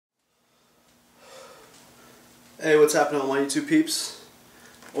Hey, what's happening, all my YouTube peeps?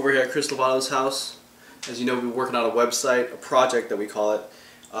 Over here at Chris Lovato's house. As you know, we've been working on a website, a project that we call it.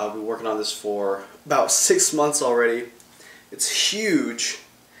 We've been working on this for about 6 months already. It's huge,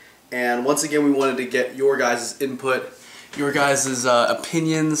 and once again we wanted to get your guys' input, your guys'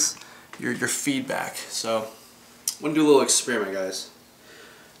 opinions, your feedback. So I'm going to do a little experiment, guys.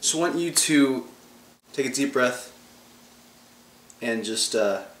 Just want you to take a deep breath and just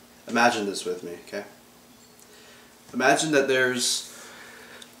imagine this with me, okay? Imagine that there's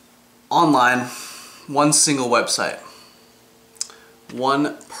online one single website,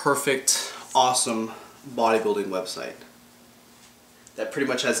 one perfect, awesome bodybuilding website that pretty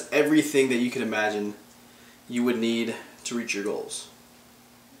much has everything that you can imagine you would need to reach your goals.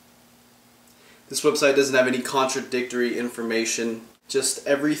 This website doesn't have any contradictory information, just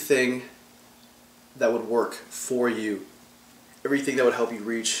everything that would work for you, everything that would help you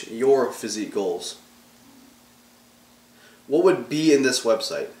reach your physique goals. What would be in this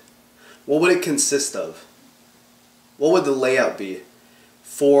website? What would it consist of? What would the layout be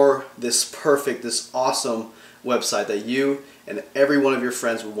for this perfect, this awesome website that you and every one of your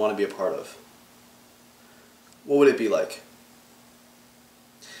friends would want to be a part of? What would it be like?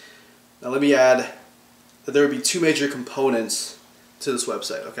 Now let me add that there would be two major components to this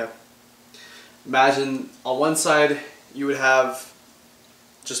website, okay? Imagine on one side you would have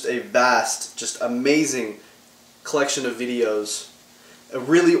just a vast, just amazing collection of videos, a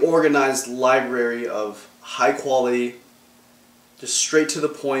really organized library of high quality, just straight to the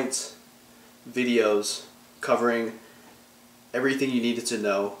point videos covering everything you needed to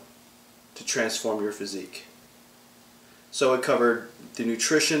know to transform your physique. So it covered the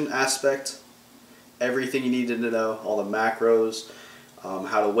nutrition aspect, everything you needed to know, all the macros,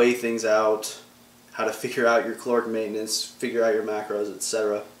 how to weigh things out, how to figure out your caloric maintenance, figure out your macros,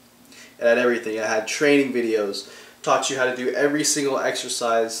 etc. It had everything. It had training videos, taught you how to do every single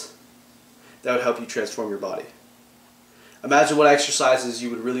exercise that would help you transform your body. Imagine what exercises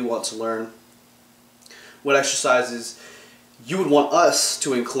you would really want to learn, what exercises you would want us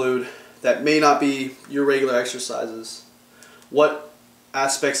to include that may not be your regular exercises, what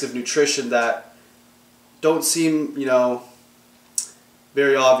aspects of nutrition that don't seem,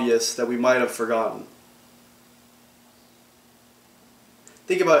 very obvious that we might have forgotten.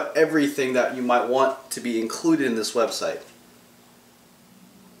 Think about everything that you might want to be included in this website.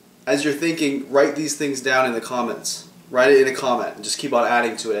 As you're thinking, write these things down in the comments. Write it in a comment and just keep on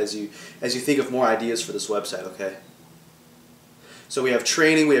adding to it as you think of more ideas for this website, okay? So we have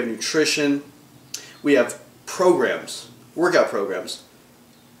training, we have nutrition, we have programs, workout programs.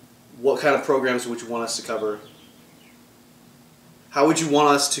 What kind of programs would you want us to cover? How would you want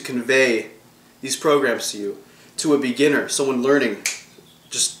us to convey these programs to you? To a beginner, someone learning,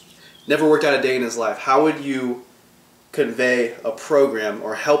 just never worked out a day in his life. How would you convey a program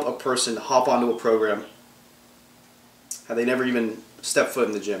or help a person hop onto a program had they never even stepped foot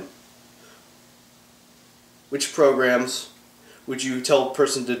in the gym? Which programs would you tell a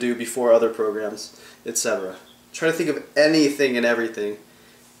person to do before other programs, etc.? Try to think of anything and everything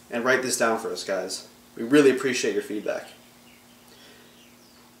and write this down for us, guys. We really appreciate your feedback.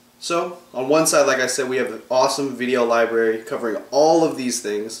 So, on one side, like I said, we have an awesome video library covering all of these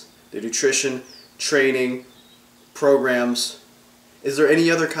things, the nutrition, training, programs. Is there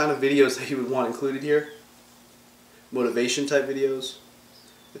any other kind of videos that you would want included here? Motivation type videos,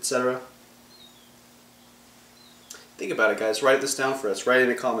 etc. Think about it, guys. Write this down for us. Write it in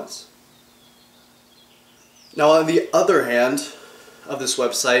the comments. Now, on the other hand of this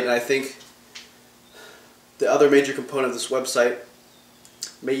website, and I think the other major component of this website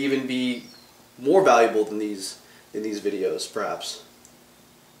may even be more valuable than these videos, perhaps.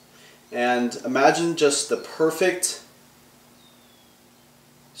 And imagine just the perfect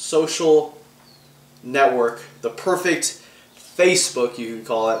social network, the perfect Facebook, you could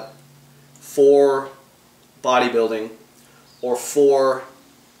call it, for bodybuilding or for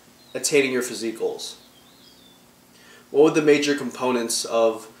attaining your physique goals. What would the major components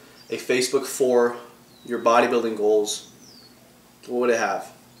of a Facebook for your bodybuilding goals, what would it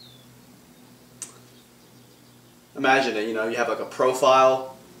have? Imagine it, you have like a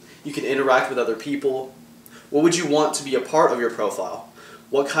profile, you can interact with other people. What would you want to be a part of your profile?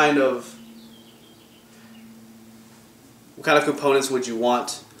 What kind of components would you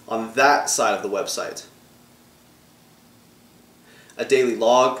want on that side of the website? A daily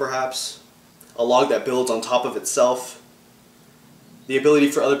log, perhaps? A log that builds on top of itself? The ability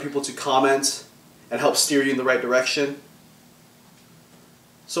for other people to comment and help steer you in the right direction?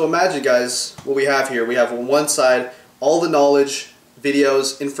 So imagine, guys, what we have here. We have on one side all the knowledge,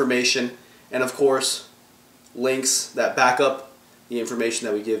 videos, information, and of course links that back up the information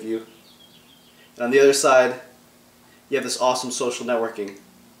that we give you. And on the other side, you have this awesome social networking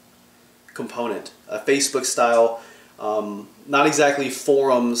component, a Facebook style, not exactly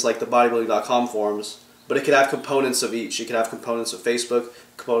forums like the bodybuilding.com forums, but it could have components of each. You could have components of Facebook,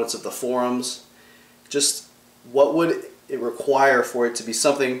 components of the forums. Just what would it require for it to be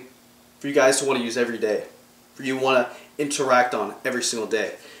something for you guys to want to use every day, for you to want to interact on every single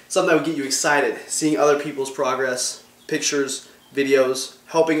day? Something that would get you excited, seeing other people's progress, pictures, videos,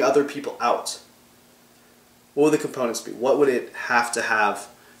 helping other people out. What would the components be? What would it have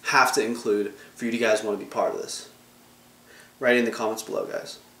to include for you guys want to be part of this? Write in the comments below,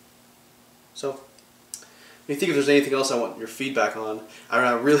 guys. So, if you think if there's anything else I want your feedback on,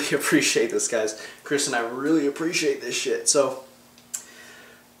 I really appreciate this, guys. Chris and I really appreciate this shit. So,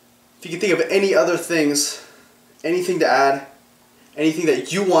 if you can think of any other things, anything to add, anything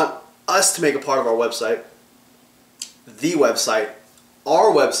that you want us to make a part of our website, the website,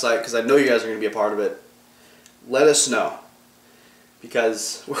 our website, because I know you guys are going to be a part of it, let us know.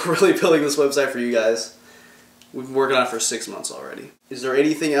 Because we're really building this website for you guys. We've been working on it for 6 months already. Is there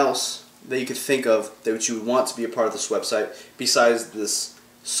anything else that you could think of that you would want to be a part of this website besides this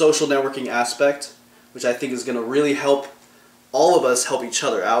social networking aspect, which I think is going to really help all of us help each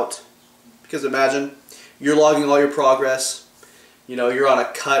other out? Because imagine you're logging all your progress, you know, you're on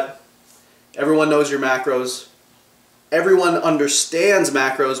a cut, everyone knows your macros, everyone understands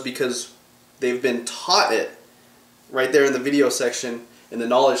macros because they've been taught it right there in the video section, in the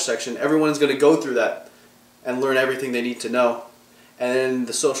knowledge section. Everyone's going to go through that and learn everything they need to know. And then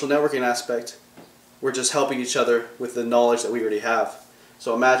the social networking aspect, we're just helping each other with the knowledge that we already have.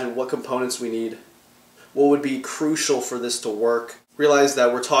 So imagine what components we need, what would be crucial for this to work. Realize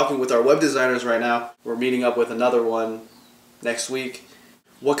that we're talking with our web designers right now. We're meeting up with another one next week.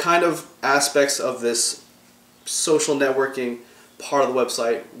 What kind of aspects of this social networking part of the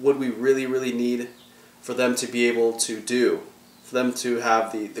website would we really need for them to be able to do, for them to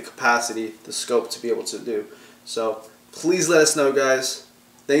have the capacity, the scope to be able to do? So please let us know, guys.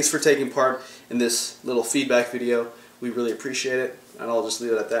 Thanks for taking part in this little feedback video. We really appreciate it, and I'll just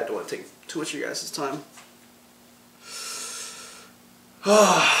leave it at that. Don't want to take too much of your guys' time.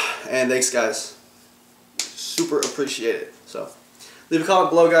 And thanks, guys. Super appreciate it. So leave a comment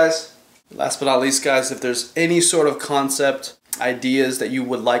below, guys. Last but not least, guys, if there's any sort of concept, ideas that you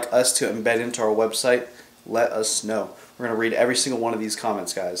would like us to embed into our website, let us know. We're going to read every single one of these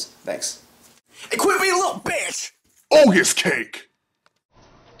comments, guys. Thanks. Hey, quit being a little bitch! Ogus cake!